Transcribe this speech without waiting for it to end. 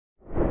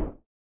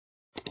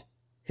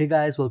Hey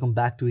guys, welcome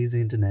back to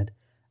EasyInternet,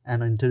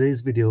 and in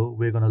today's video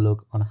we're going to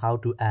look on how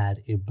to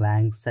add a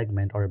blank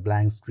segment or a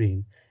blank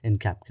screen in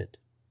CapCut.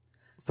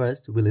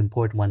 First, we'll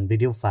import one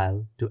video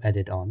file to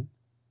edit on.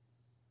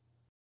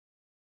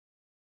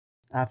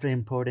 After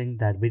importing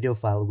that video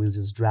file, we'll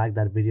just drag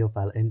that video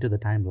file into the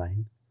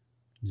timeline,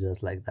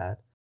 just like that.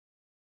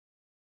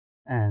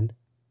 And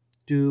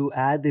to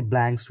add the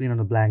blank screen on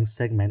a blank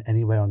segment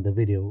anywhere on the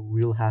video,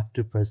 we'll have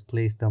to first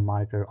place the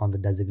marker on the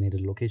designated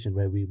location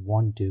where we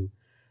want to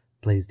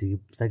place the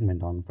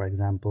segment on. For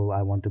example,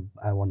 I want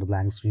a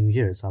blank screen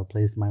here, so I'll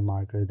place my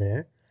marker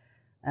there.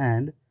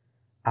 And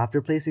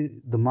after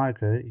placing the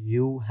marker,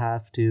 you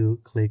have to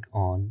click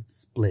on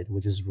split,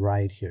 which is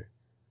right here.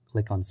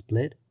 Click on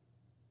split.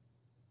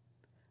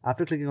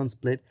 After clicking on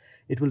split,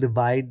 it will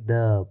divide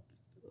the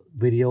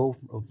video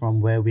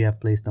from where we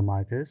have placed the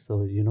marker.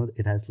 So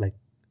it has like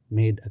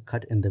made a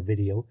cut in the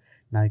video.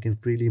 Now you can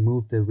freely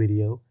move the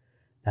video,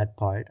 that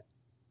part.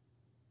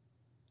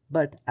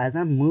 But as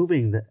I'm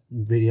moving the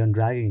video and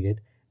dragging it,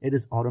 it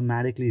is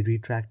automatically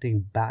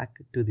retracting back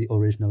to the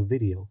original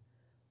video.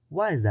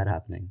 Why is that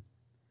happening?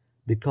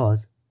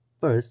 Because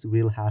first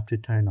we'll have to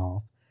turn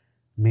off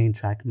main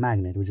track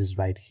magnet, which is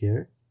right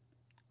here.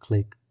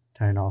 Click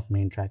turn off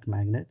main track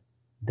magnet.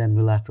 Then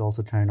we'll have to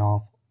also turn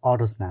off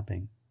auto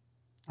snapping.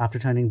 After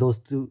turning those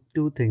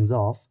two things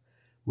off,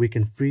 we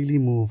can freely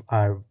move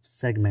our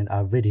segment,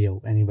 our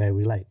video, anywhere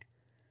we like.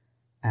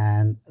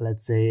 And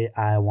let's say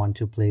I want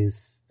to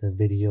place the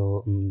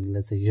video,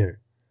 let's say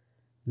here.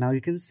 Now you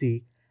can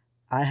see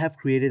I have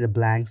created a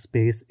blank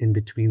space in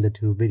between the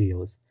two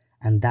videos,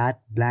 and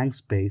that blank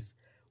space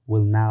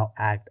will now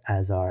act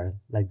as our,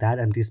 that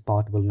empty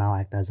spot will now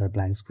act as our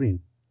blank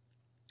screen.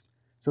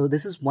 So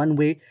this is one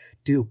way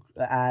to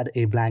add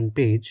a blank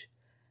page,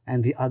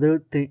 and the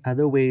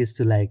other way is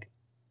to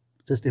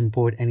just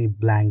import any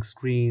blank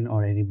screen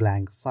or any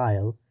blank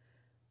file,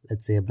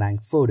 let's say a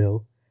blank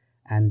photo,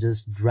 and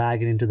just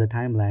drag it into the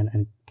timeline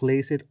and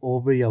place it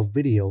over your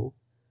video,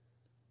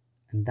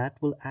 and that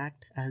will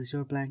act as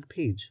your blank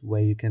page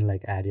where you can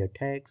add your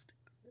text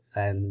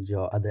and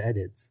your other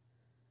edits.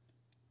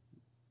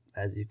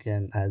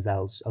 As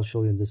I'll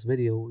show you in this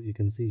video, you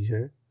can see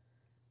here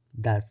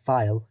that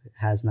file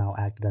has now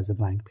acted as a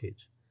blank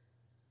page.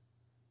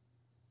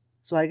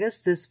 So I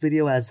guess this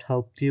video has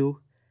helped you,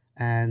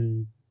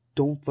 and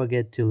don't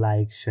forget to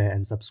like, share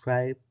and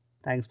subscribe.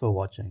 Thanks for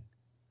watching.